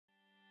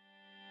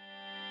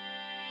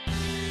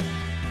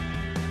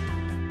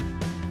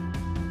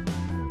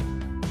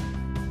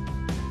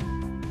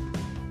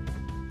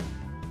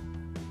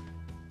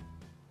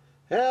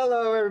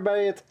Hello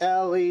everybody, it's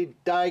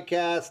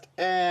MrLEDiecast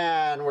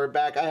and we're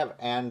back. I have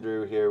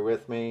Andrew here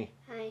with me.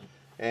 Hi.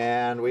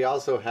 And we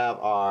also have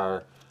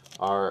our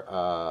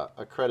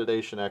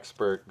accreditation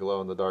expert,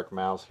 glow-in-the-dark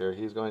mouse here.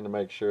 He's going to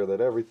make sure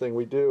that everything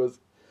we do is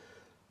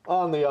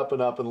on the up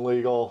and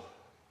legal,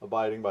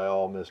 abiding by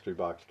all mystery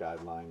box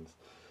guidelines.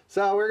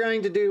 So we're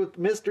going to do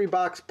Mystery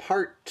Box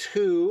Part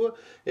 2.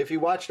 If you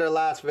watched our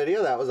last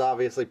video, that was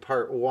obviously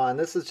Part 1.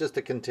 This is just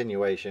a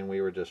continuation.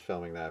 We were just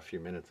filming that a few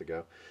minutes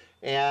ago.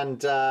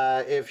 And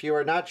if you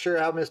are not sure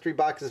how Mystery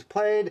Box is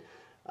played,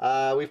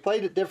 we've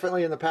played it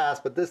differently in the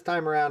past, but this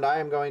time around I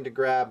am going to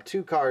grab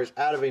 2 cars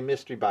out of a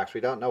mystery box. We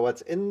don't know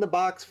what's in the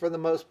box for the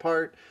most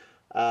part.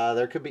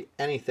 There could be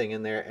anything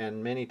in there,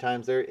 and many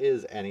times there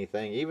is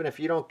anything. Even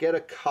if you don't get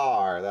a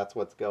car, that's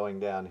what's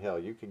going downhill.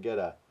 You could get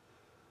a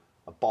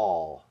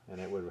ball, and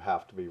it would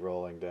have to be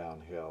rolling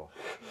downhill.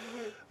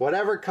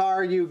 Whatever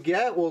car you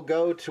get will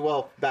go to,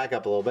 well, back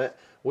up a little bit.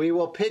 We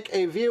will pick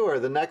a viewer.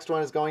 The next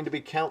one is going to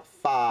be count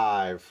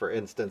 5, for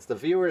instance. The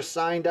viewer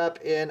signed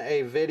up in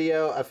a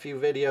video a few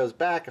videos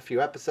back, a few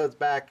episodes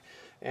back,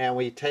 and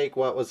we take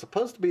what was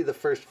supposed to be the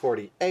first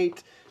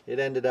 48. It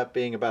ended up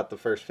being about the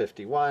first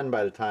 51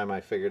 by the time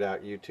I figured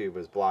out YouTube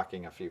was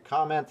blocking a few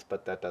comments,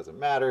 but that doesn't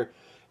matter.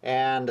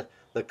 And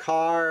the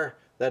car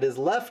that is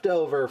left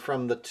over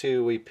from the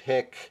 2 we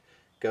pick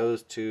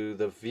goes to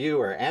the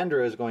viewer.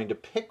 Andrew is going to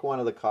pick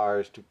one of the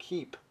cars to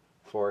keep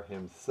for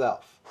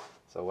himself.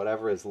 So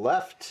whatever is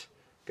left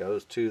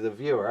goes to the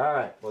viewer. All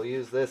right, we'll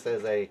use this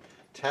as a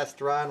test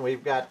run.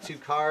 We've got 2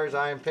 cars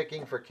I am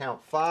picking for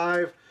count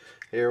 5.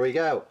 Here we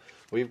go.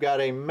 We've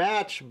got a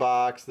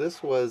Matchbox.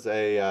 This was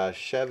a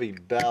Chevy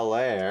Bel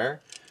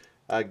Air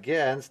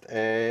against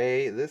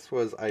this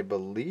was, I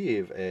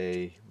believe,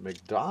 a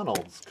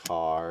McDonald's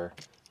car,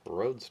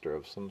 Roadster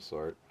of some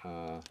sort.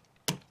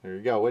 There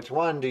you go. Which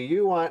one do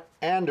you want,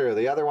 Andrew?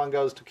 The other one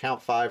goes to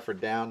count 5 for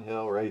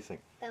downhill racing.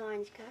 The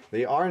orange car.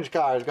 The orange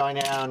car is going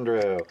to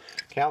Andrew.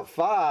 Count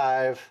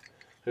 5,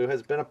 who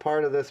has been a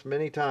part of this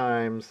many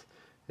times,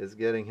 is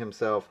getting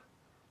himself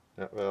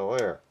that Bel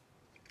Air.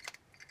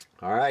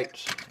 All right,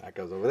 that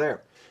goes over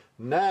there.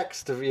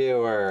 Next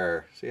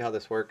viewer. See how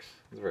this works?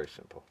 It's very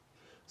simple.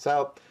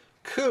 So,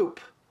 Coop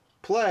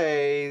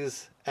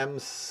plays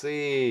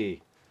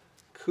MC.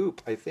 Coop,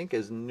 I think,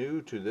 is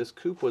new to this.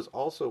 Coop was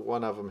also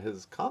one of them.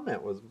 His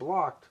comment was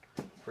blocked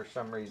for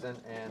some reason,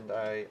 and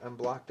I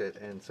unblocked it,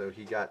 and so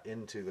he got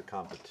into the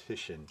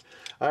competition.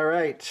 All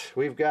right,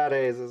 we've got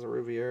is this a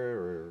Riviera?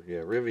 Or,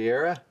 yeah,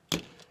 Riviera.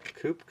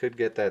 Coop could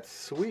get that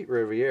sweet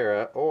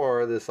Riviera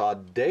or this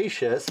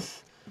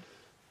audacious.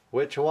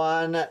 Which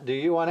one do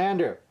you want,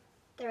 Andrew?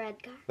 The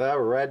red car. The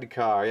red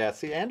car. Yeah,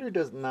 see, Andrew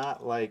does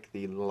not like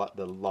the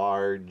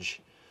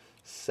large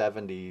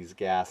 70s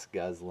gas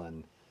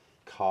guzzling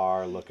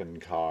car-looking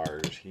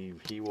cars.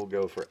 He will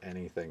go for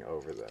anything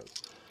over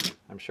those.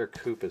 I'm sure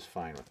Coop is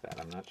fine with that.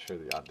 I'm not sure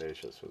the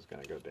Audacious was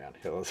going to go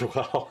downhill as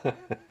well.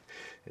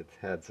 It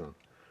had some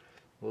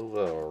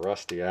little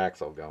rusty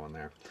axle going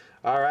there.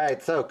 All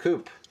right, so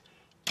Coop,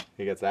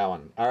 he gets that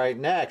one. All right,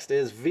 next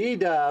is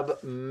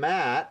VW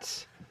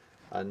Matt,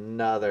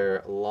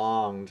 another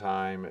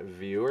long-time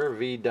viewer.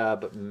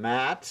 VW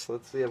Matt.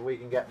 Let's see if we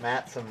can get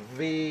Matt some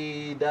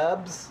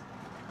V-dubs.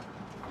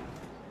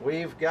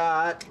 We've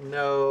got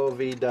no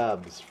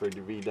V-dubs for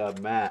VW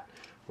Matt.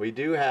 We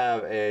do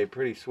have a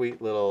pretty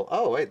sweet little,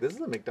 oh wait, this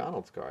is a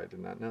McDonald's car. I did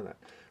not know that.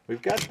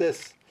 We've got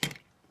this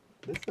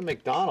is the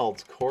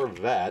McDonald's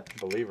Corvette,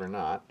 believe it or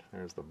not.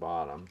 There's the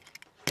bottom.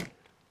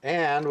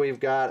 And we've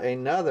got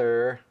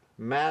another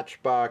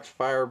Matchbox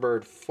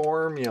Firebird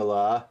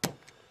Formula.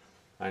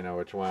 I know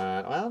which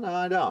one. Well, no,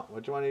 I don't.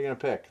 Which one are you going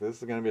to pick?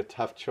 This is going to be a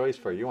tough choice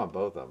for you. You want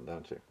both of them,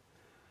 don't you?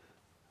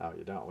 Oh,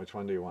 you don't. Which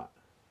one do you want?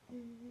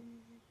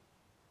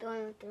 The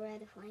one with the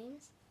red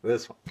flames?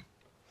 This one.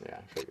 Yeah,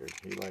 I figured.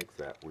 He likes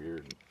that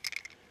weird.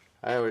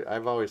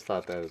 I've always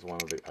thought that is one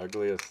of the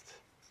ugliest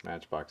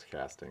Matchbox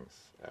castings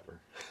ever.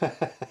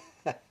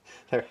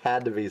 There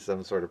had to be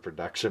some sort of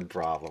production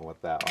problem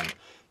with that one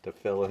to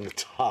fill in the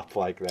top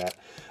like that.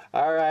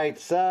 All right,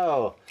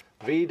 so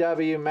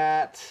VW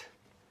Matt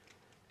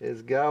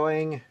is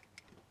going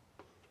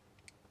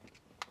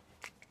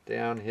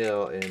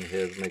downhill in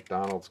his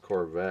McDonald's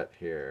Corvette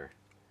here.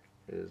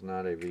 It is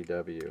not a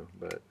VW,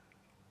 but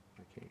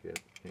I can't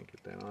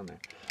get that on there.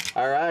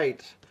 All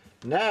right,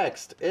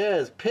 next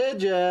is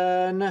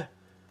Pigeon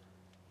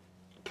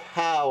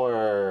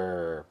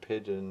Power.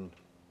 Pigeon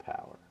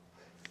Power.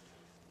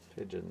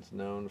 Pigeons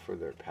known for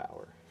their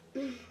power.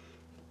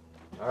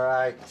 All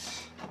right.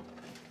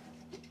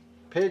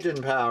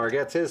 Pigeon Power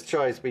gets his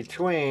choice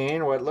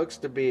between what looks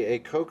to be a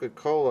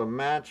Coca-Cola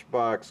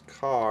Matchbox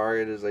car.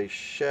 It is a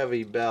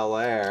Chevy Bel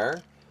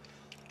Air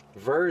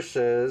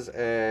versus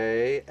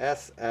a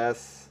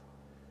SS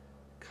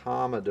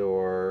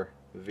Commodore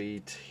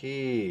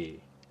VT.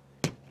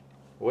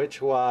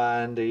 Which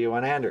one do you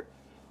want, Andrew?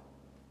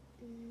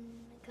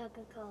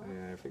 Coca-Cola.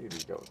 Yeah, I figured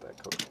you'd go with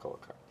that Coca-Cola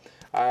car.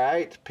 All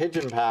right,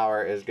 Pigeon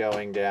Power is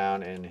going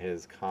down in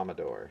his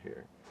Commodore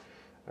here.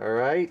 All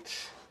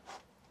right.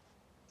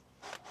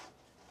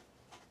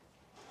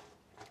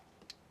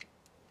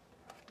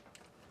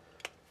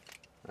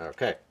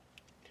 Okay.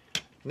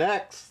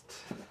 Next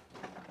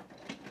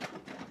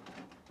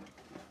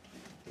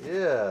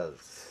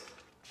is,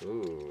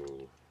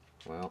 ooh,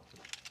 well,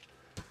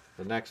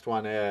 the next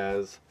one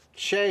is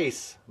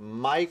Chase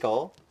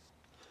Michael.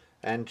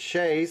 And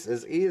Chase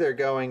is either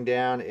going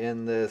down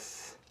in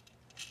this,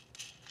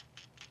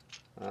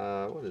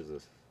 what is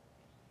this?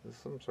 This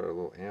is some sort of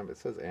little it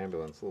says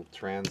ambulance, little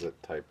transit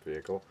type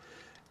vehicle.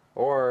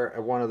 Or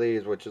one of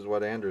these, which is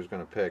what Andrew's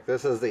going to pick.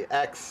 This is the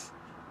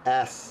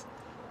XSIVE.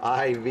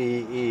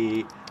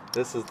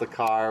 This is the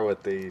car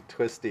with the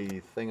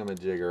twisty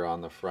thingamajigger on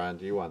the front.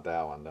 You want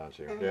that one, don't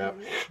you? Yep.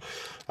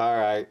 All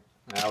right.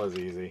 That was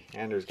easy.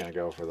 Andrew's going to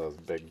go for those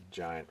big,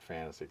 giant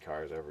fantasy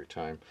cars every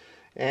time.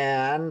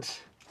 And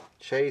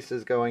Chase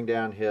is going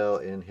downhill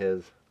in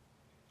his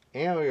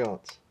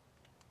ambulance.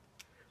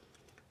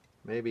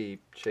 Maybe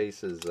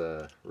Chase's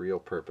real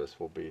purpose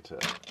will be to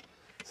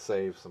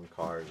save some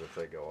cars if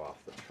they go off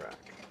the track.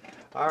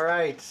 All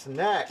right,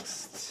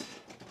 next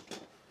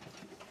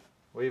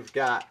we've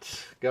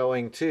got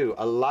going to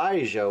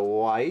Elijah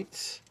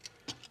White.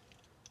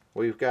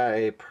 We've got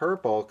a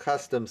purple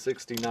custom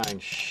 69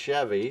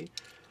 Chevy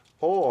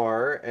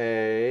or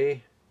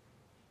a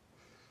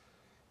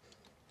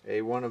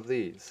one of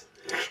these.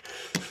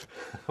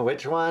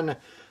 Which one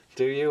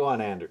do you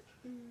want, Andrew?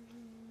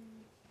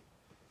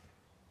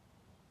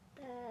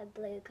 The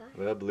blue car.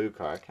 The blue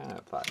car. I kind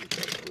of thought you'd go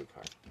the blue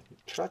car.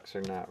 Trucks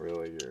are not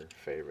really your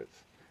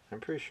favorites. I'm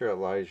pretty sure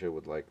Elijah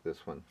would like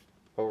this one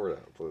over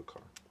that blue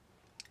car.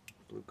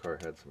 Blue car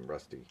had some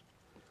rusty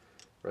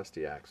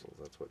axles.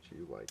 That's what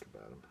you like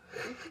about them.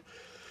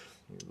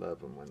 You love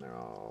them when they're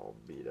all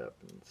beat up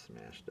and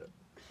smashed up.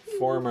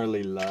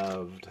 Formerly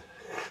loved.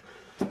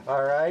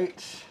 All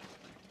right.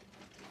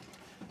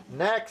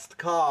 Next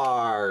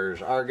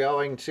cars are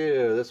going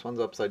to, this one's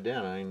upside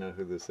down. I don't know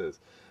who this is.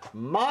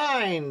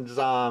 Mind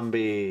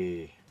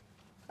Zombie.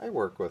 I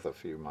work with a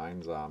few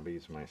Mind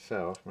Zombies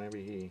myself.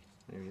 Maybe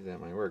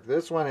that might work.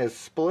 This one is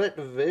Split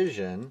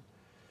Vision.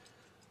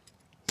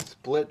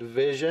 Split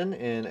Vision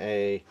in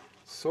a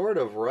sort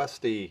of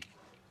rusty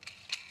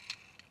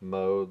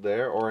mode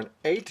there, or an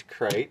 8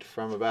 crate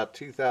from about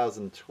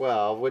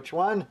 2012. Which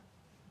one?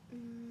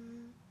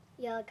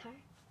 Yellow car.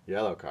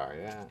 Yellow car,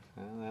 yeah.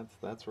 Well,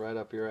 that's right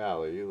up your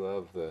alley. You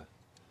love the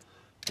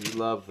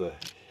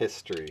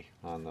history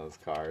on those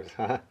cars.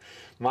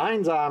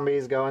 Mind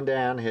Zombies going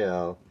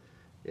downhill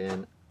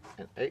in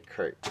an 8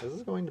 crate. This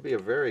is going to be a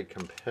very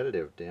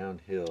competitive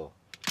downhill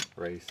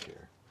race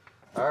here.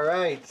 All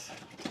right,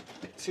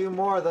 2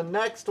 more. The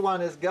next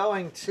one is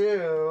going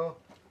to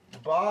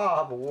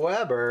Bob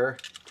Weber,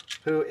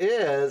 who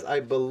is, I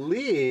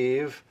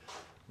believe,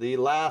 the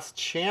last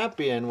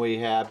champion we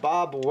had.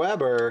 Bob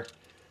Weber.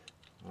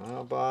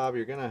 Well, Bob,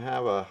 you're going to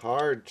have a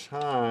hard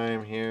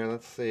time here.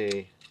 Let's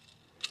see.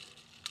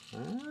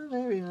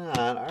 Maybe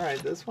not. All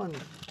right, this one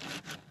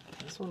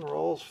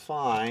rolls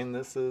fine.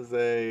 This is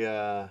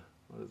a,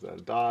 what is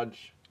that,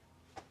 Dodge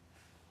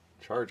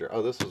Charger.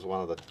 Oh, this is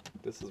when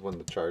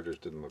the Chargers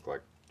didn't look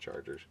like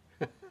Chargers.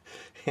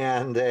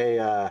 And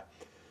an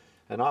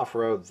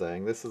off-road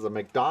thing. This is a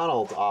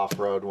McDonald's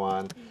off-road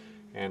one.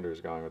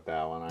 Andrew's going with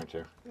that one, aren't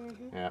you?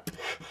 Mm-hmm. Yeah,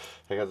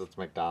 because it's a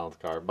McDonald's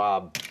car.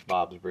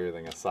 Bob's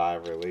breathing a sigh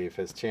of relief.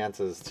 His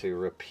chances to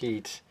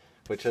repeat,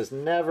 which has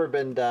never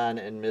been done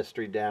in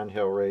mystery box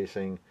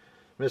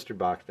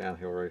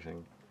downhill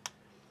racing.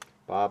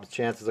 Bob's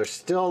chances are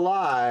still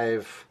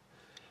alive,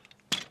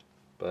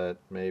 but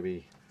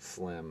maybe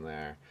slim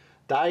there.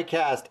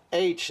 Diecast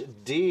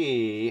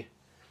HD.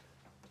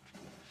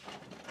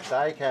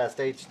 Diecast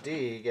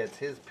HD gets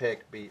his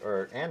pick,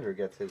 or Andrew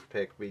gets his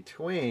pick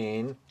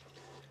between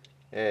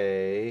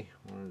a,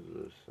 what is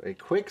this? A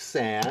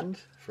Quicksand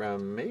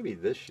from maybe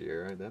this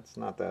year, that's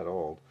not that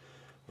old,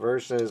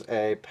 versus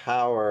a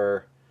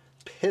Power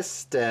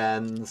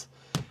Pistons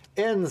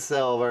in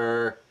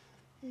silver.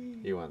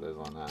 You want this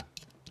one, huh?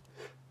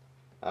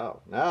 Oh,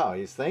 no,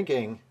 he's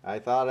thinking. I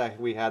thought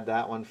we had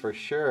that one for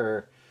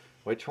sure.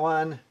 Which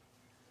one?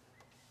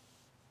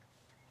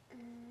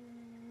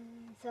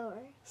 Silver.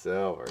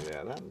 Silver,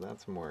 yeah,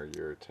 that's more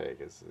your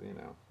take. It's, you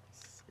know,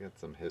 it's got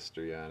some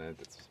history on it.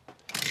 It's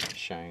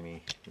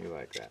shiny. You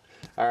like that.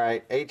 All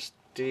right,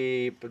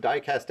 HD,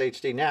 Diecast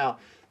HD. Now,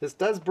 this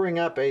does bring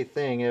up a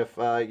thing. If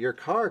your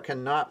car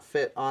cannot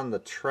fit on the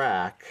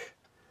track,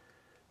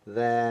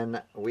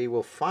 then we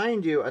will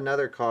find you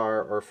another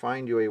car or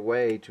find you a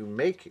way to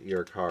make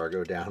your car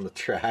go down the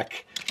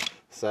track.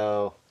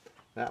 So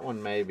that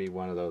one may be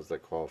one of those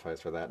that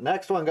qualifies for that.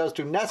 Next one goes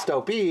to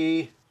Nesto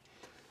P.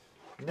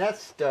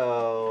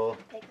 Nesto.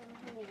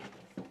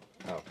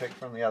 Oh, pick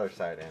from the other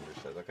side, Andrew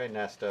says. Okay,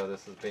 Nesto,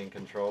 this is being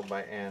controlled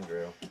by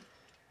Andrew.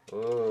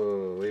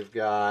 Ooh, we've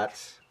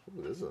got,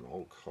 ooh, this is an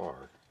old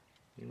car.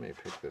 You may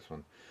pick this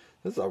one.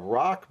 This is a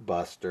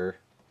Rockbuster.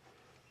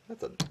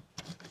 That's an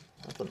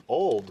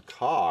old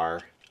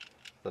car.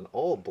 It's an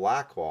old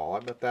Blackwall.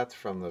 I bet that's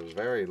from the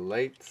very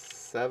late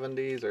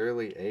 70s,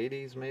 early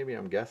 80s, maybe,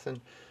 I'm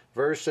guessing.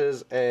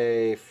 Versus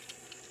a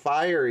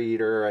Fire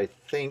Eater, I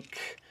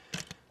think.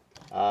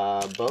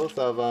 Both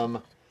of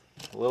them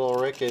A little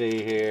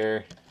rickety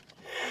here.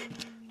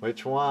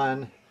 Which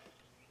one?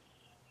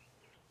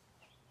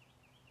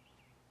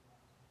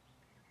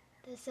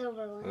 The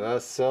silver one. The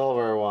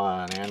silver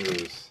one.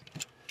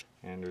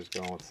 Andrew's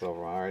going with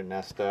silver one. All right,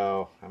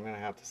 Nesto. I'm going to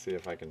have to see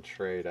if I can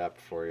trade up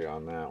for you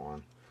on that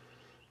one.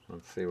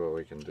 Let's see what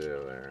we can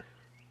do there.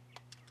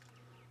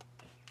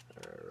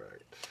 All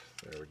right.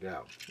 There we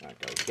go. That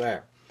goes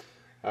there.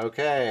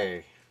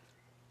 Okay.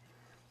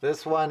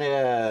 This one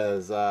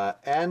is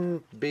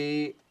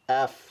NBFD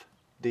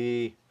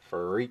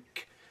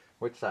Freak.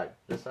 Which side?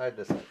 This side?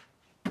 This side?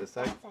 This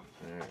side? All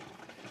right.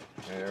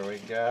 There we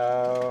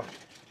go.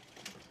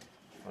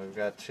 We've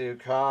got two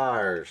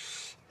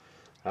cars.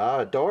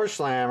 A door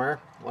slammer,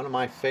 one of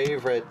my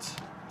favorite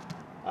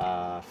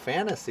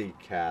fantasy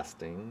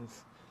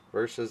castings,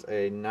 versus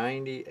a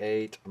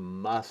 98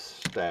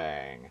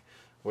 Mustang.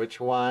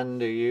 Which one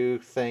do you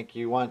think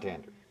you want,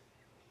 Andrew?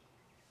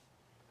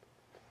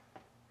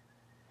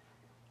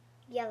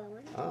 Yellow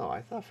one. Oh,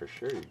 I thought for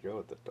sure you'd go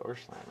with the door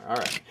slammer. All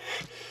right.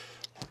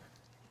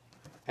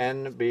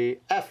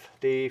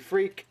 NBFD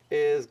Freak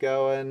is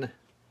going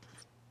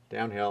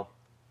downhill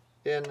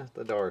in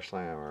the door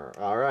slammer.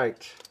 All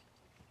right.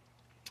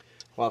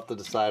 We'll have to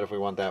decide if we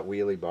want that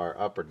wheelie bar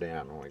up or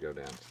down when we go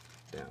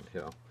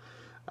downhill.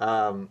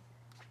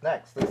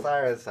 Next, this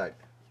side or this side?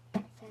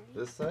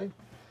 This side?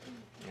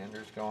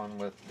 Andrew's going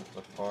with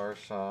the far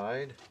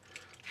side.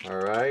 All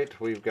right,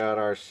 we've got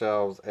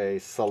ourselves a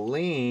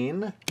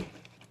Celine.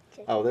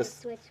 Oh,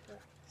 this.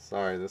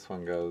 Sorry, this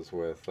one goes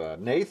with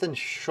Nathan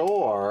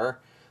Shore.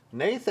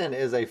 Nathan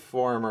is a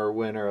former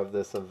winner of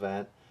this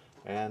event,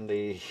 and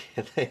the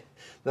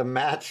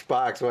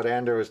Matchbox. What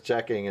Andrew was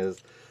checking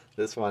is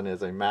this one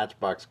is a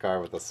Matchbox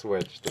car with a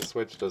switch. The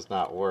switch does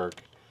not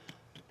work.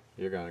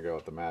 You're going to go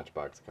with the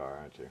Matchbox car,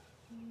 aren't you?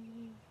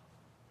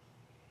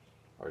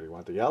 Or do you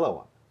want the yellow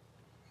one?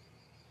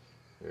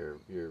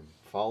 You're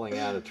falling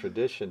out of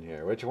tradition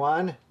here. Which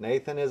one?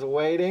 Nathan is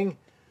waiting.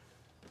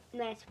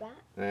 Matchbox.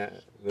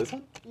 This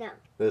one? No.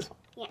 This one?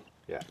 Yeah.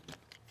 Yeah.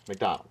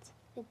 McDonald's.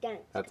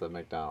 McDonald's. That's a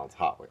McDonald's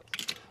Hot Wheels.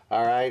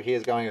 All right, he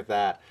is going with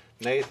that.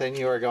 Nathan,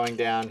 you are going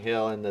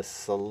downhill in the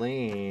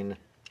Celine.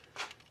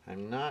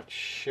 I'm not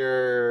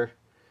sure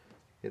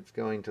it's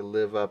going to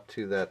live up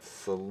to that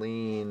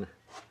Celine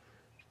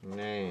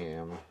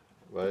name,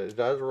 but it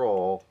does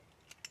roll.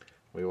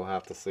 We will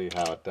have to see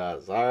how it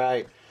does. All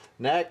right,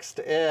 next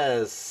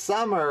is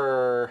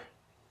Somerset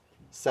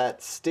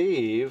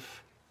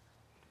Steve.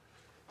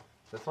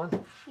 This one?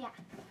 Yeah.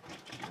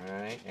 All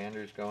right,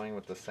 Andrew's going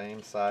with the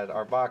same side.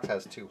 Our box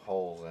has two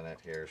holes in it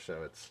here,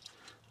 so it's...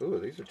 Ooh,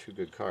 these are two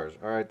good cars.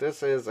 All right,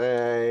 this is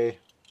a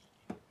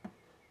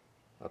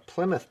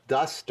Plymouth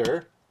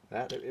Duster.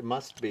 That it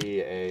must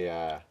be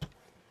a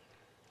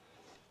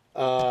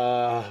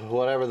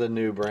whatever the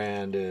new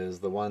brand is.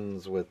 The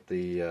ones with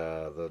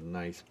the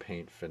nice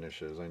paint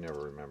finishes. I never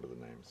remember the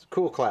names.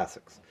 Cool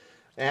Classics,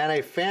 and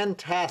a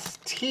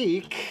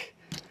Fantastique.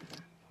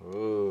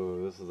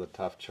 Ooh, this is a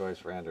tough choice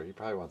for Andrew. He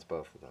probably wants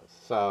both of those.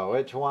 So,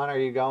 which one are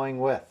you going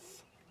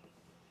with?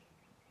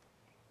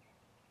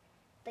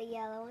 The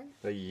yellow one.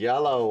 The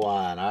yellow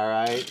one. All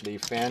right. The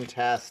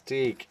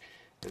Fantastique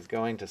is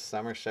going to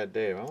Somerset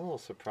Dave. I'm a little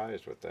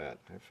surprised with that.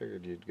 I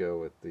figured you'd go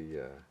with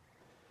the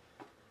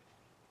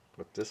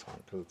with this one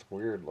because it's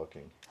weird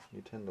looking.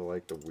 You tend to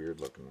like the weird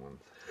looking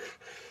ones.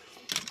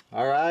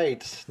 All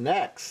right.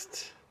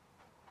 Next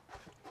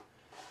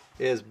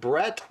is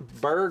Brett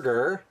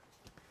Berger.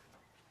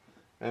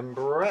 And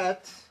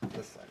Brett,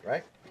 this side,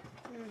 right?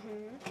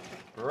 Mm-hmm.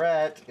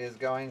 Brett is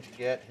going to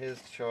get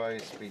his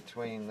choice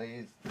between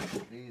these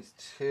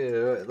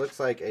two. It looks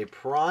like a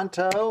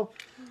Pronto.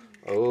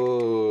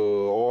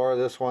 Oh, or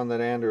this one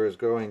that Andrew is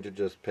going to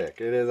just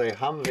pick. It is a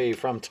Humvee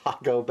from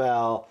Taco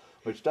Bell,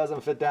 which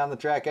doesn't fit down the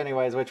track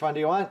anyways. Which one do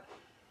you want?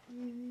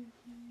 You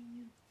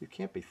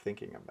can't be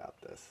thinking about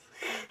this.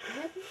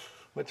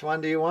 Which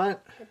one do you want?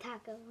 The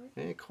taco one.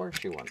 And of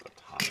course you want the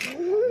taco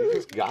one. You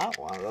just got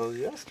one of those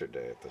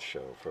yesterday at the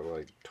show for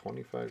like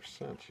 25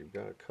 cents. You've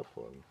got a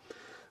couple of them.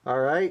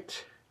 All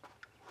right.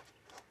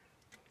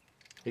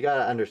 You got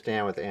to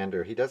understand with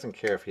Andrew, he doesn't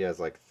care if he has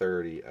like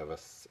 30 of the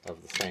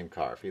same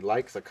car. If he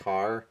likes a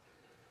car,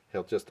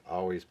 he'll just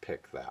always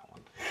pick that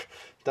one.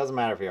 Doesn't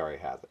matter if he already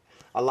has it.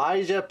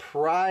 Elijah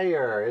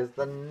Pryor is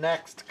the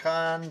next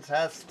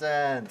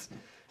contestant.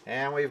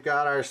 And we've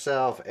got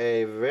ourselves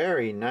a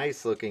very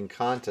nice looking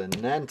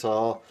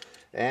Continental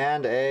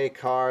and a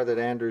car that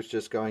Andrew's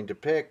just going to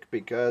pick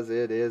because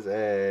it is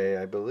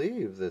a, I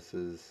believe this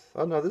is,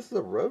 oh no, this is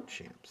a Road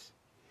Champs.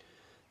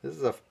 This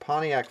is a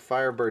Pontiac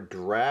Firebird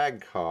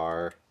drag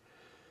car.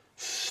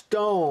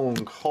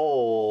 Stone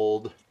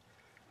cold.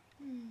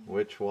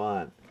 Which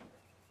one?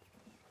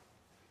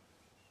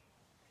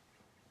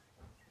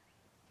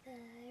 The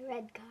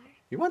red car.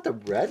 You want the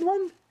red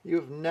one?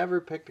 You've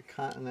never picked a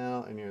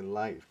Continental in your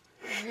life.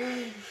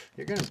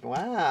 You're gonna,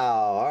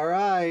 wow, all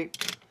right.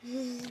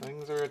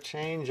 Things are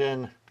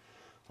a-changing.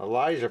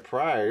 Elijah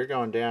Pryor, you're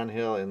going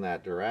downhill in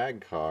that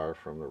drag car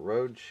from the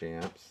Road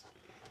Champs.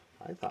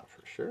 I thought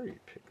for sure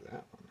you'd pick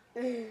that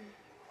one.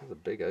 There's a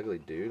big ugly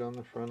dude on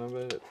the front of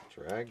it. It's a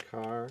drag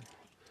car.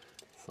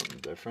 Something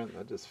different.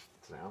 That just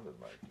sounded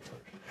like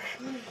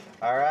yours.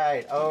 All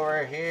right,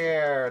 over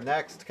here.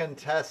 Next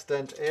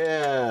contestant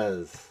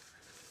is...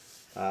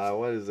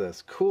 what is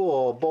this?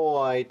 Cool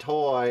Boy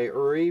Toy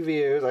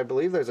Reviews. I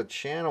believe there's a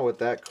channel with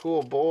that.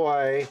 Cool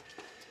Boy.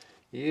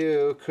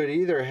 You could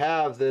either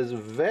have this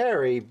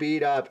very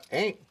beat up,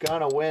 ain't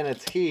gonna win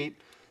its heat,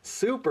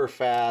 super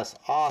fast,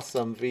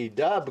 awesome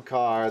V-dub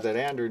car that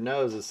Andrew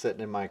knows is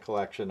sitting in my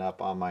collection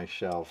up on my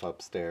shelf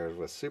upstairs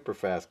with super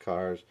fast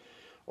cars,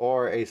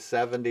 or a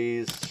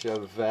 70s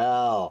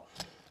Chevelle.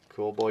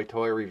 Cool Boy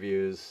Toy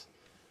Reviews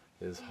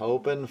is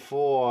hoping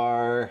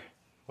for...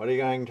 What are you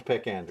going to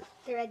pick, Andrew?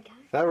 The red car.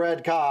 The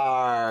red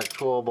car.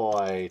 Cool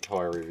Boy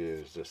Toy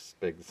Reviews. Just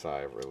big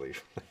sigh of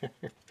relief there.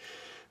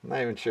 I'm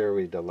not even sure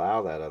we'd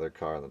allow that other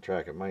car on the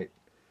track. It might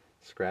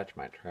scratch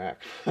my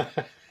track.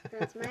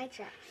 That's my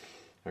track.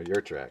 Or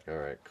your track. All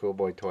right. Cool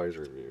Boy Toys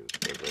Reviews.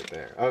 Goes right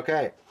there.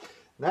 Okay.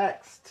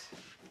 Next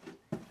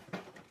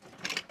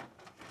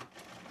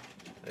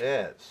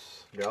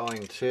is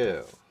going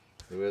to...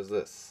 Who is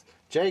this?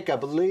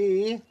 Jacob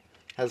Lee.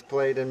 Has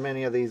played in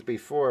many of these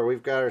before.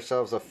 We've got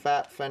ourselves a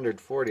fat fendered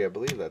 40. I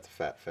believe that's a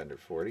fat fender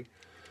 40.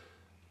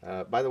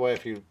 By the way,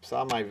 if you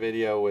saw my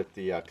video with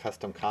the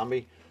custom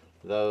combi,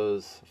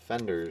 those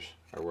fenders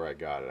are where I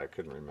got it. I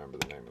couldn't remember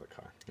the name of the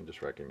car. I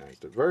just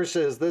recognized it.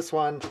 Versus this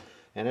one,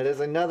 and it is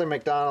another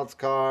McDonald's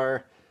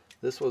car.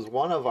 This was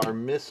one of our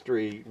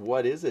mystery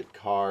what is it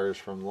cars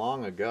from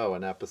long ago,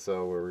 an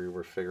episode where we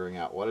were figuring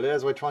out what it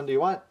is. Which one do you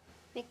want?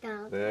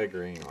 McDonald's. The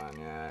green one,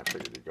 yeah, I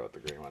figured you'd go with the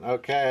green one.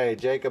 Okay,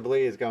 Jacob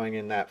Lee is going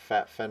in that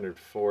fat fendered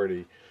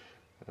 40.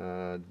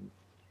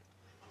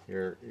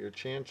 Your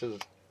chances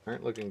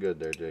aren't looking good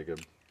there, Jacob,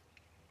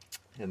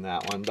 in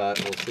that one,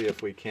 but we'll see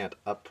if we can't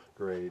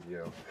upgrade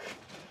you.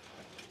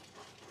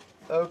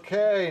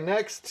 Okay,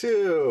 next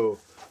two,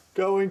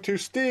 going to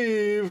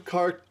Steve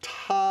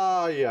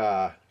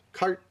Cartaya.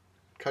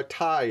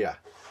 Cartaya.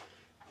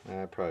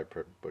 I probably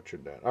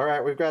butchered that. All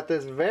right, we've got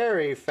this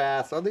very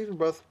fast. Oh, these are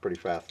both pretty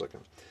fast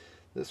looking.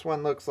 This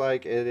one looks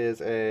like it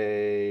is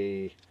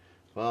a,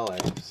 well, a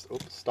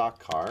stock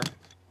car.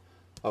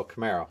 Oh,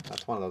 Camaro.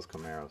 That's one of those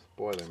Camaros.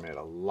 Boy, they made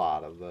a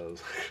lot of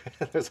those.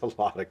 There's a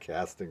lot of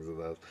castings of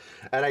those.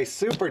 And a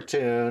super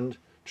tuned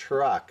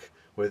truck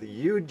with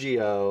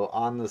Yu-Gi-Oh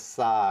on the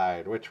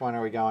side. Which one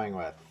are we going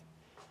with?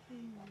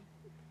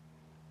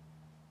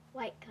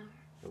 White car.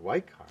 The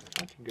white car.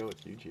 How'd you go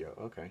with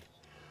Yu-Gi-Oh? Okay.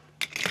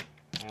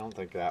 I don't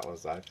think that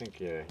was, I think,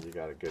 yeah, you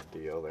got a good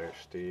deal there,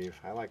 Steve.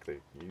 I like the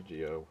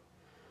Yu-Gi-Oh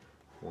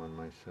one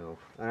myself.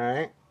 All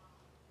right.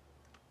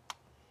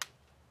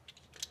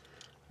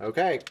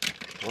 Okay.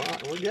 Well,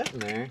 we're getting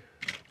there.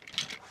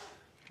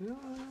 No,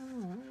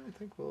 I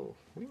think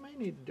we may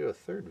need to do a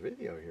third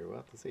video here. We'll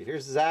have to see.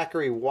 Here's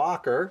Zachary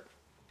Walker.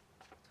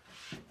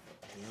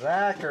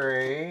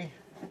 Zachary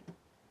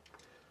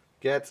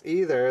gets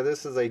either,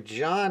 this is a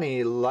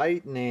Johnny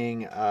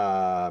Lightning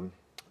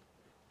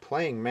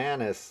Playing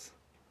Manus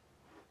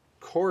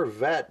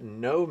Corvette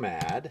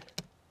Nomad.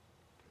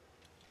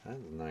 That's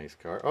a nice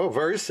car. Oh,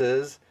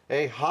 versus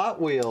a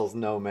Hot Wheels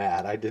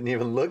Nomad. I didn't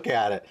even look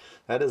at it.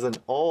 That is an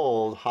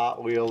old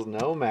Hot Wheels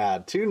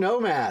Nomad. Two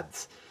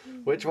Nomads.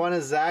 Which one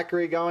is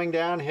Zachary going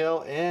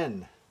downhill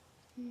in?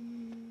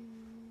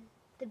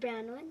 The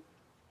brown one.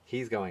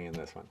 He's going in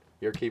this one.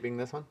 You're keeping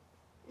this one?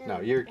 No,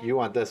 the you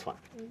want this one.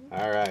 Mm-hmm.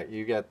 All right,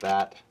 you get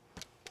that.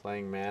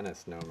 Playing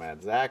Manus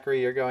Nomad.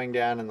 Zachary, you're going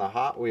down in the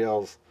Hot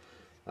Wheels.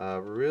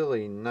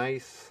 Really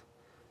nice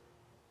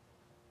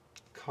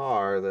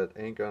car that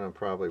ain't gonna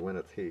probably win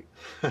its heat.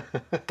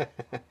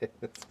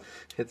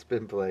 it's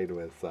been played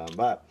with some,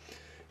 but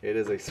it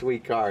is a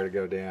sweet car to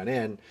go down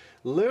in.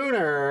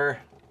 Lunar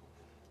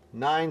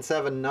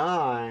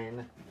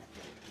 979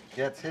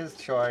 gets his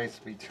choice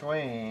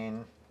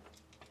between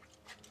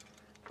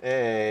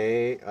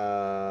a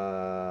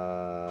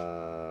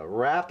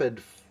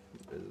rapid,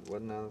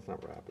 no, that's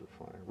not rapid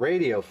flyer,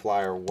 radio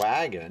flyer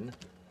wagon,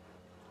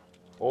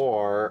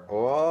 or,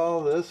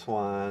 oh, this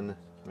one.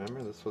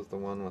 Remember, this was the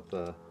one with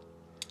the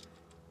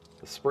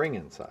spring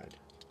inside.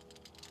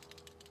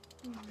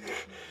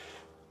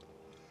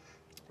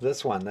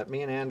 This one that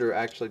me and Andrew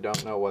actually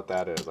don't know what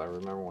that is. I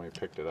remember when we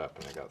picked it up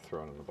and it got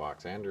thrown in the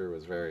box. Andrew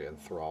was very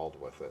enthralled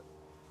with it.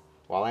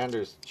 While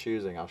Andrew's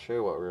choosing, I'll show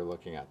you what we were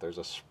looking at. There's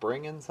a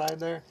spring inside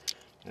there,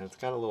 and it's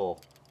got a little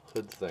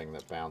hood thing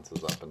that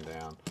bounces up and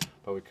down.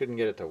 But we couldn't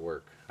get it to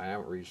work. I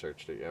haven't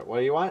researched it yet. What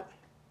do you want?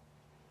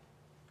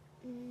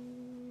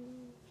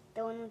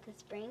 The one with the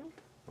spring?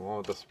 The one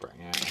with the spring,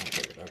 yeah. I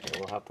figured. Okay,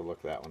 we'll have to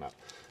look that one up.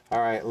 All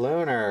right,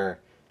 Lunar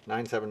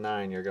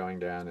 979, you're going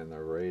down in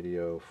the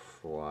radio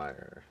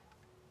flyer.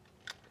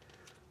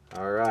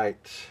 All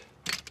right.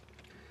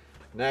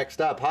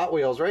 Next up, Hot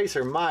Wheels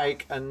Racer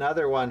Mike,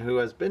 another one who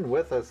has been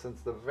with us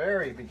since the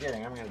very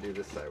beginning. I'm going to do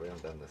this side. We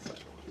haven't done this side.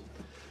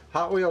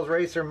 Hot Wheels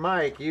Racer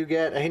Mike, you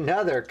get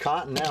another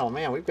Continental.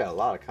 Man, we've got a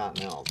lot of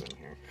Continentals in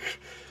here.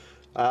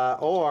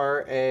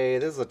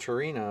 This is a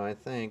Torino, I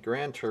think,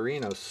 Gran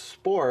Torino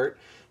Sport.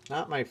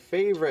 Not my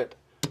favorite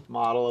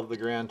model of the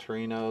Gran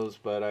Torinos,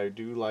 but I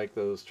do like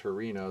those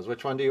Torinos.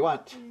 Which one do you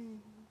want?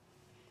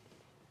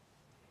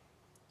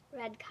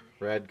 Red car.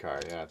 Red car,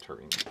 yeah,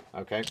 Torino.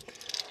 Okay.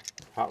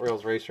 Hot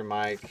Wheels Racer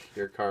Mike,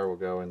 your car will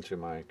go into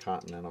my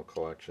Continental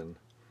collection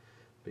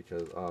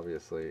because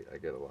obviously I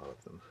get a lot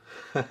of them.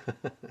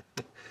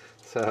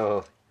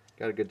 So,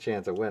 got a good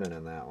chance of winning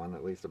in that one,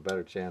 at least a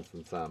better chance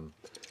than some.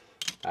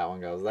 That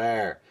one goes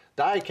there.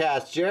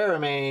 Diecast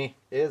Jeremy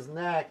is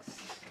next.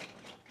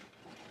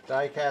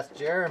 Diecast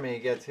Jeremy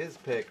gets his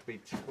pick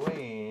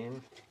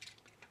between,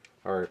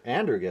 or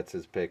Andrew gets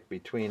his pick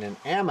between an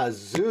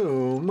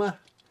Amazoom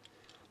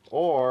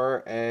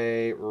or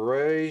a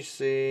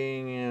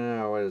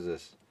racing, what is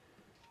this?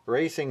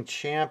 Racing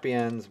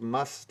Champions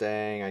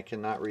Mustang. I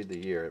cannot read the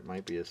year. It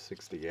might be a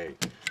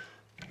 68.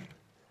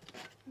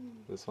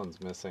 This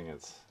one's missing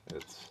its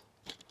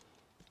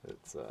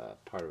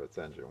part of its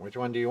engine. Which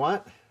one do you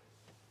want?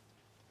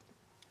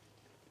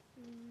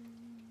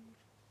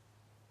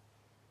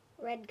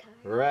 Red car.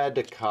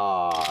 Red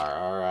car.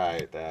 All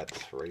right,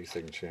 that's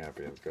Racing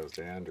Champions. Goes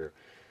to Andrew.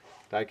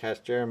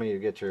 Diecast Jeremy, you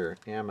get your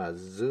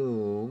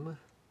Amazoom.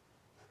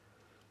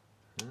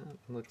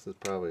 Looks as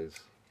probably as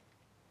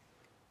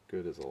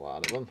good as a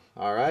lot of them.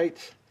 All right.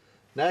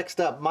 Next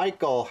up,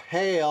 Michael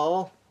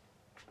Hale.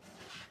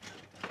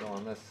 Go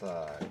on this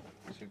side.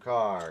 2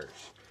 cars.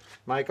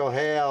 Michael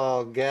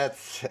Hale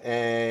gets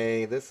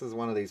a, this is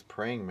one of these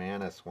praying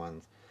mantis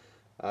ones.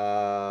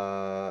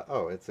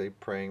 Oh, it's a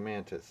praying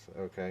mantis.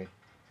 Okay.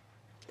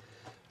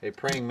 A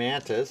praying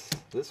mantis.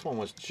 This one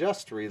was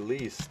just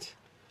released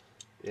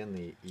in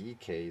the E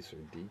case or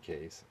D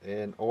case,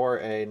 and or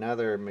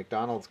another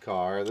McDonald's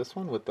car. This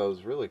one with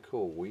those really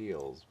cool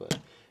wheels. But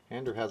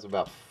Andrew has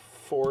about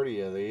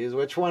 40 of these.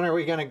 Which one are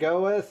we gonna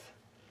go with?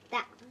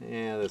 That one.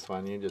 Yeah, this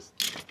one. You just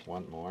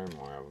want more and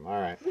more of them.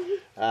 All right.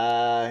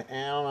 I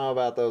don't know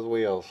about those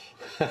wheels.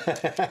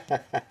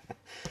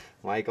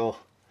 Michael,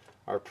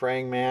 our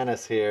praying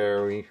mantis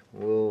here.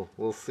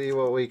 We'll see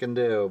what we can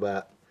do,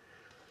 but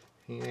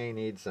he may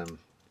need some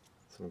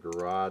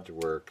garage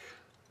work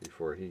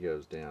before he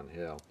goes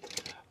downhill.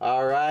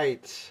 All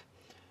right.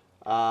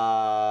 The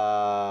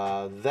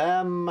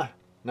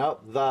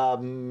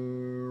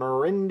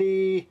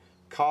Marindi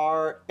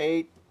Car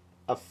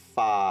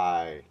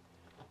 8-5.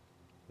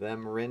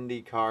 Them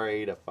Rindy Car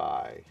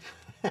 8-5.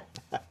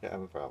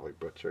 I'm probably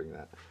butchering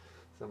that.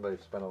 Somebody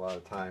spent a lot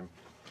of time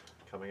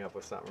coming up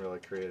with something really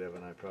creative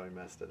and I probably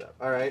messed it up.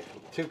 All right,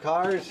 2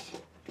 cars.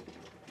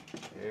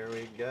 Here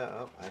we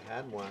go. Oh, I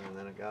had one and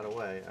then it got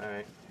away. All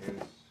right,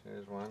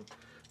 here's one.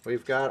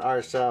 We've got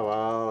ourselves,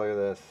 oh, look at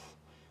this.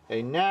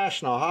 A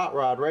National Hot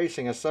Rod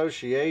Racing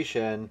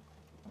Association.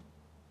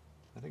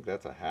 I think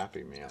that's a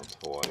Happy Meal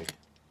toy.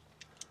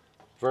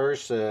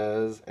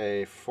 Versus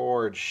a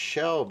Ford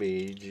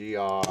Shelby GR,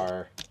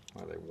 what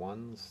are they,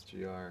 ones?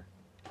 GR1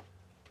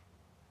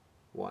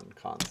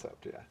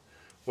 concept, yeah.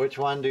 Which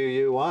one do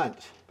you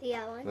want? The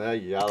yellow one. The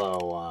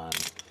yellow one.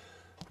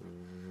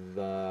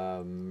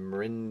 The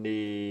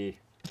Rindy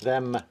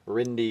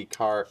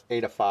Car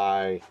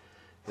 8-5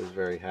 is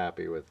very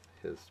happy with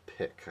his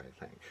pick, I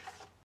think.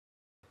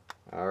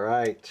 All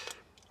right.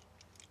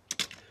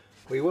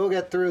 We will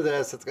get through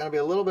this. It's going to be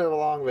a little bit of a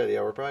long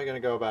video. We're probably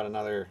going to go about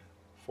another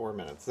 4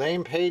 minutes.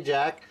 Zane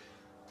Pajak,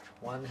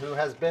 one who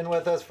has been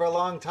with us for a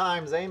long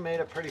time. Zane made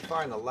it pretty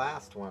far in the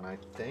last one, I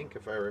think,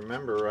 if I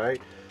remember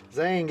right.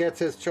 Zane gets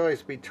his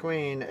choice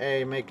between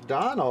a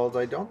McDonald's.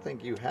 I don't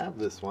think you have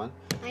this one.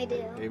 I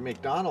do. A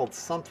McDonald's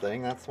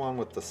something. That's one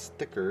with the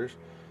stickers.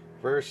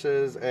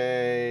 Versus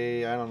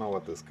a, I don't know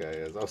what this guy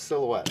is. Oh,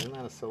 Silhouette. Isn't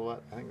that a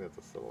Silhouette? I think that's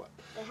a Silhouette.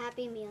 The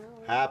Happy Meal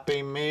one.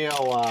 Happy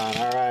Meal one.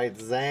 All right,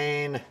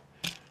 Zane.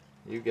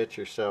 You get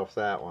yourself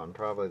that one.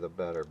 Probably the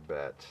better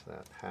bet.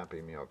 That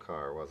Happy Meal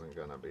car wasn't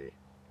going to be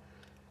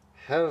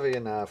heavy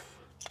enough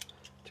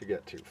to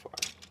get too far.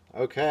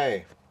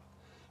 Okay.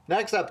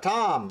 Next up,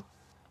 Tom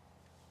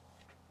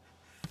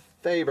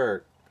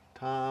Thabert.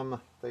 Tom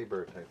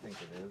Thabert, I think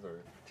it is, or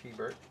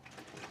T-Bert.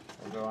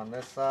 We'll go on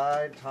this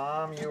side.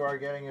 Tom, you are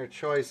getting your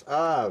choice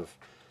of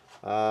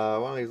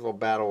one of these little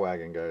battle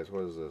wagon guys.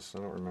 What is this? I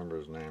don't remember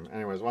his name.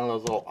 Anyways, one of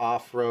those little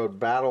off-road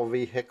battle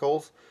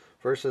vehicles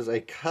versus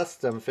a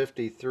custom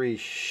 53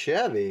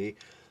 Chevy.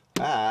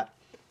 That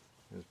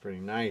is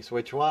pretty nice.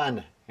 Which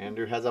one?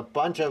 Andrew has a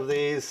bunch of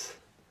these.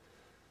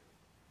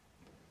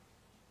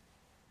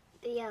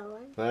 The yellow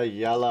one. The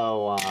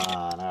yellow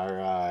one. All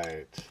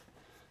right.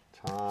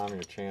 Tom,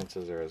 your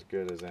chances are as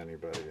good as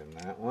anybody in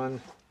that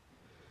one.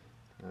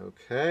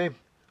 Okay.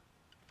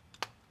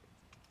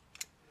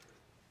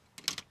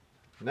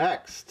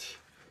 Next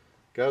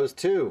goes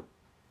to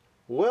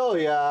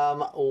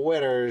William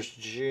Witters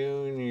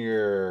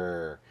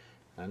Jr.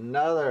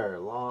 Another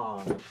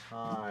long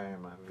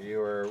time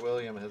viewer.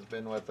 William has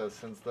been with us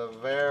since the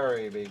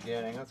very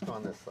beginning. Let's go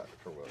on this side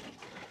for William.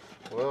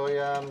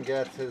 William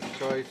gets his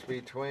choice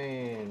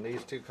between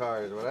these 2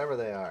 cars, whatever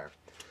they are.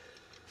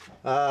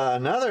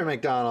 Another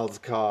McDonald's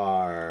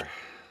car.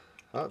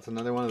 Oh, it's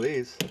another one of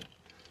these.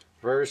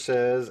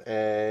 Versus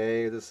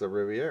a, this is a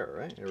Riviera,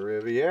 right? A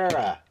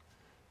Riviera.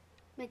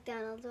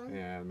 McDonald's one.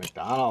 Yeah, the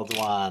McDonald's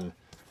one.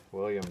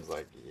 William's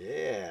like,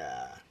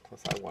 yeah.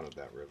 Plus, I wanted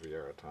that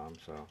Riviera, Tom,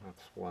 so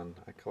that's one.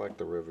 I collect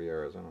the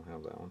Rivieras. I don't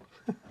have that one.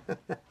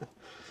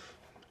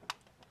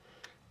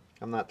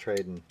 I'm not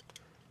trading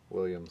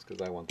Williams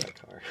because I want that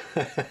car.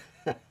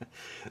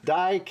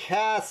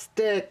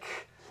 Diecastic.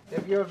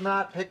 If you have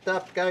not picked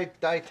up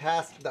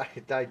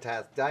Diecastic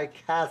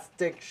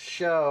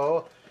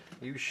Show,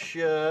 you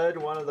should.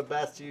 One of the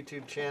best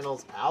YouTube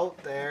channels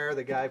out there.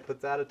 The guy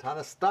puts out a ton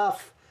of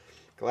stuff.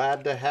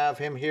 Glad to have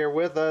him here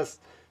with us.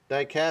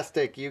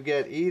 Diecastic, you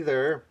get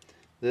either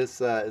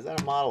this, is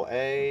that a Model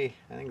A?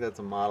 I think that's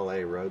a Model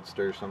A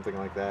Roadster, something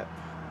like that.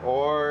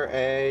 Or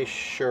a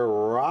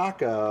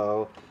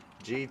Scirocco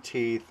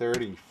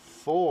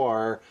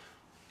GT34.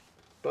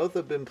 Both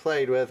have been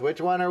played with. Which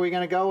one are we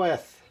going to go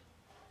with?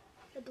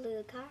 The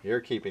blue car.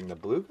 You're keeping the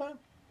blue car?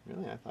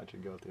 Really? I thought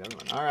you'd go with the other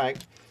one. All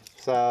right.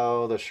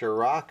 So the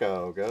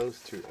Scirocco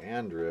goes to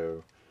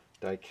Andrew.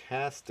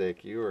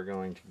 Diecastic, you are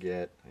going to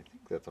get, I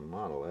think that's a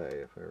Model A,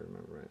 if I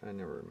remember right. I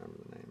never remember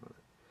the name of it.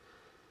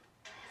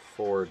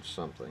 Ford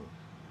something.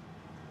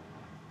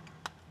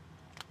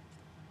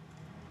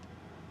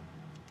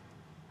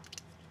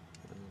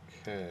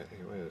 Okay,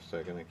 wait a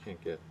second. I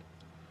can't get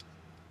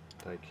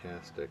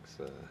Diecastic's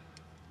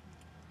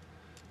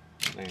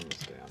name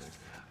is down there.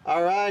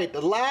 All right,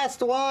 the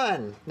last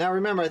one. Now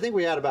remember, I think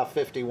we had about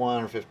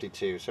 51 or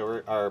 52,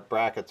 so our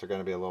brackets are going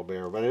to be a little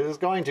bigger. But it is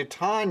going to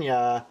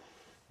Tanya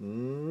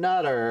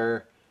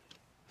Nutter.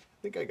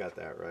 I think I got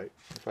that right.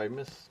 If I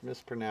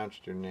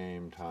mispronounced your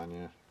name,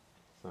 Tanya,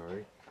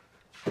 sorry.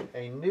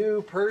 A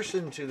new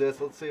person to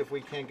this. Let's see if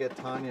we can't get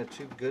Tanya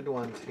two good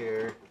ones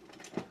here.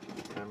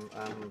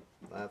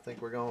 I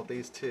think we're going with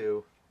these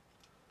two.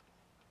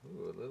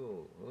 Ooh, a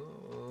little.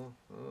 Oh,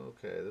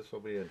 okay, this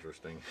will be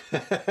interesting.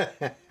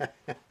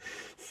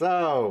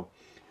 So,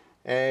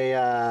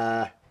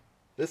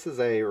 this is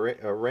a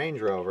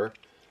Range Rover.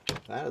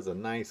 That is a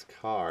nice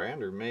car.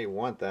 Andrew may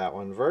want that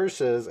one.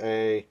 Versus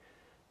a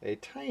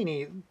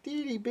tiny,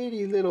 itty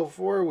bitty little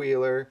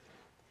four-wheeler.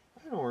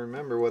 I don't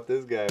remember what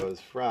this guy was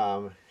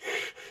from.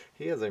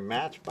 He has a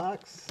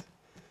Matchbox.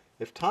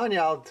 If Tanya,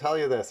 I'll tell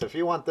you this. If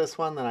you want this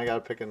one, then I got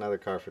to pick another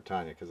car for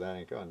Tanya because that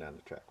ain't going down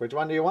the track. Which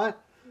one do you want?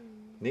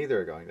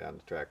 Neither are going down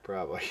the track,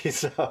 probably.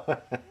 So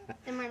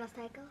The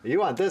motorcycle. you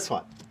want this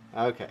one.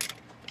 Okay.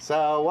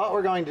 So what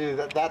we're going to do,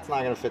 that's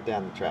not going to fit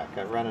down the track.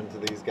 I've run into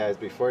these guys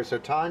before. So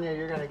Tanya,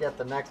 you're going to get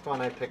the next one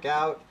I pick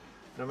out,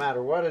 no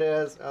matter what it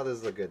is. Oh, this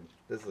is a good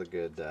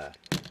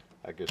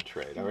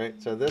trade. All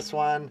right. So this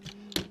one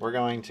we're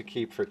going to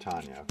keep for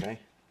Tanya. Okay.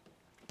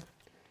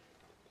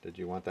 Did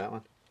you want that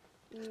one?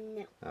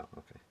 No. Oh,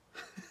 okay.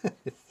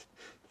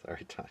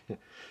 Sorry, Tanya.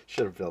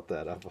 Should have built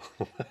that up a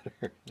little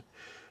better.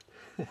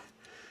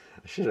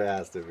 I should have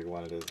asked if he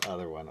wanted his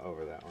other one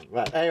over that one.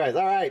 But anyways,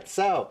 all right.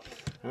 So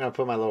I'm gonna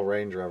put my little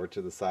Range Rover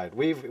to the side.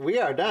 We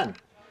are done.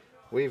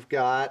 We've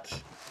got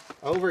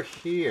over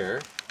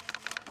here.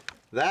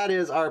 That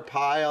is our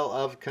pile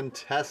of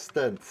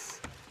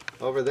contestants.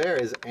 Over there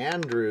is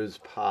Andrew's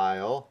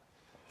pile.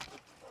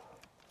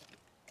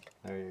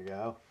 There you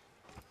go.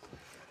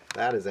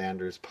 That is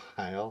Andrew's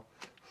pile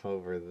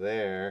over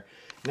there.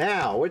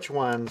 Now, which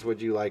ones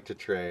would you like to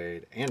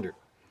trade, Andrew?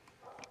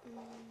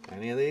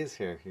 Any of these?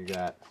 Here, you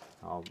got.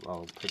 I'll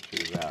put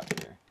these out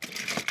here.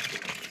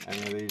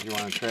 Any of these you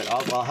want to trade?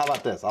 Well, how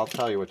about this? I'll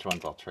tell you which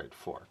ones I'll trade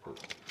for.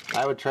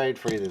 I would trade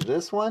for either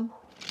this one,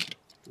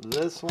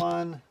 this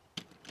one,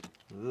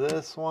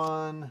 this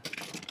one,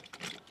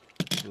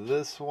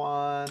 this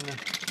one,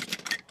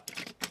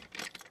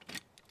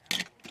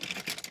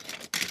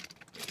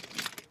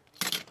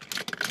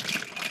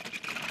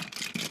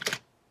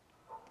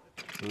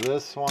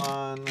 this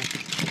one.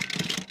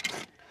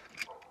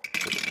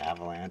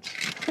 Avalanche.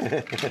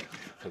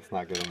 Let's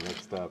not get them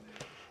mixed up.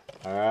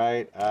 All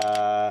right.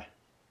 How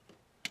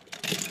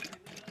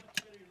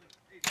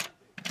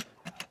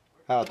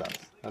about those?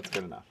 That's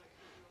good enough.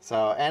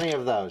 So any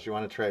of those you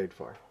want to trade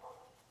for?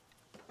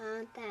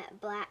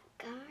 That black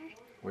car.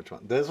 Which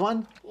one? This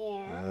one?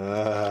 Yeah.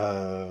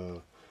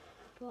 Oh.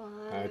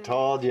 Why? I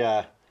told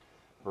ya.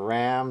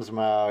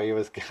 Ramsmo, he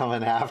was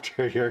coming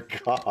after your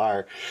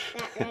car.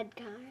 That red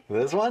car.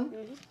 This one?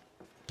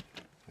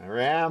 Mm-hmm.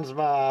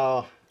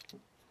 Ramsmo.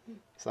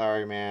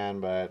 Sorry, man,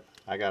 but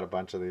I got a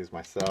bunch of these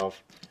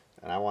myself,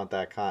 and I want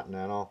that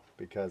Continental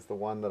because the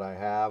one that I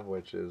have,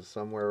 which is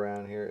somewhere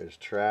around here, is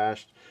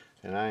trashed,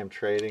 and I am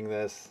trading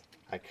this.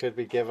 I could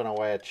be giving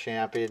away a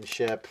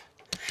championship.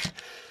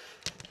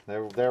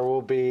 There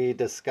will be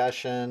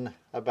discussion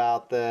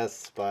about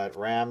this, but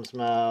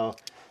Ramsmo,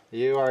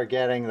 you are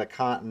getting the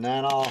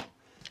Continental,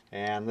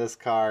 and this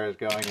car is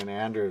going in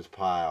Andrew's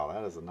pile.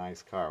 That is a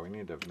nice car. We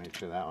need to make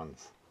sure that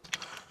one's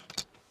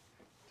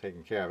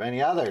taken care of.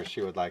 Any others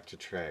you would like to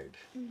trade?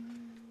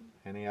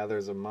 Any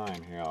others of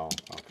mine? Here, I'll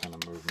kind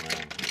of move them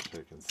around here so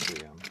you can see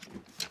them.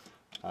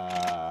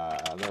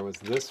 There was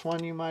this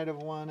one you might have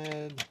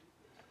wanted.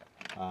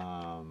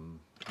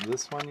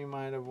 This one you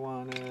might have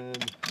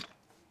wanted.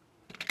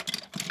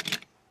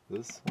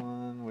 This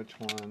one, which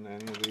one?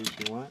 Any of these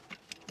you want?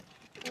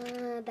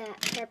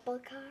 That purple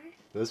car.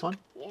 This one?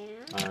 Yeah.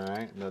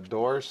 Alright, and the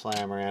door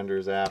slammer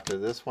Andrew's after.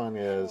 This one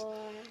is, Or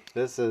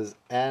this is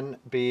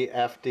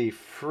NBFD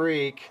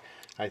Freak.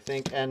 I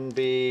think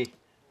NB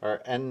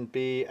or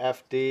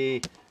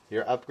NBFD,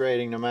 you're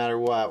upgrading no matter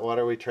what. What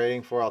are we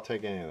trading for? I'll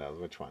take any of those.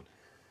 Which one?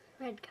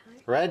 red car.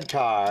 Red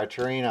car,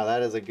 Torino.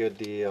 That is a good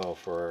deal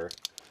for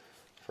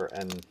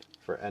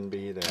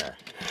NB there.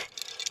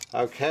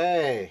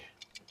 Okay.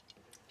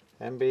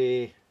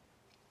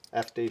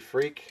 NBFD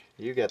Freak,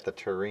 you get the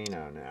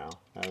Torino now.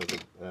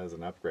 That is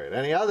an upgrade.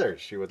 Any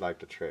others you would like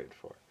to trade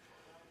for?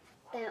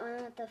 That one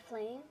with the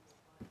flames.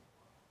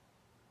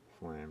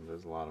 Flame,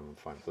 there's a lot of them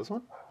fun. This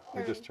one?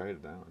 We No. just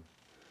traded that one.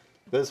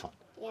 This one.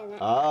 Yeah. That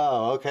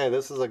Oh, okay.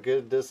 This is a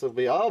good. This will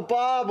be. Oh,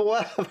 Bob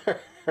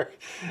Weber,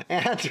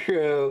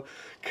 Andrew,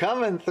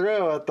 coming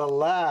through at the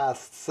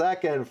last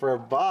second for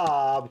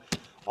Bob.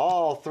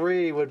 All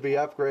three would be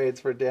upgrades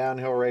for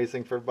downhill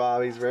racing for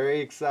Bob. He's very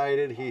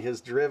excited. He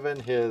has driven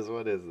his.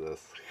 What is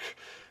this?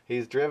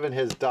 He's driven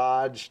his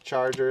Dodge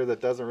Charger that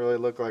doesn't really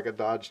look like a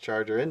Dodge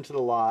Charger into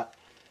the lot.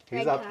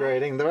 He's Red car.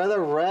 upgrading the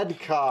red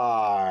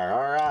car.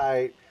 All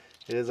right.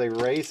 It is a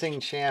Racing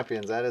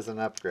Champions. That is an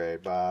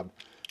upgrade, Bob.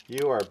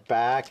 You are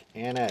back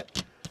in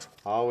it.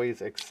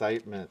 Always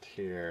excitement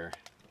here.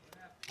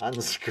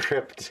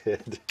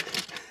 Unscripted.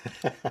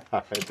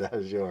 All right, that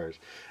was yours.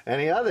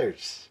 Any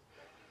others?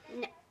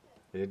 No.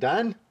 You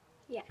done?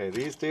 Yeah. Okay,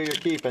 these two you're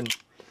keeping.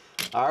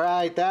 All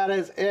right, that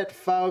is it,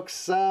 folks.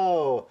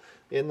 So,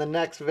 in the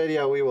next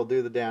video, we will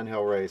do the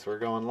downhill race. We're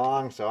going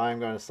long, so I'm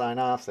going to sign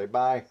off, say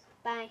bye,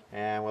 Bye.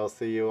 and we'll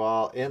see you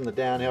all in the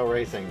downhill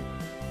racing.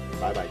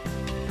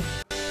 Bye-bye.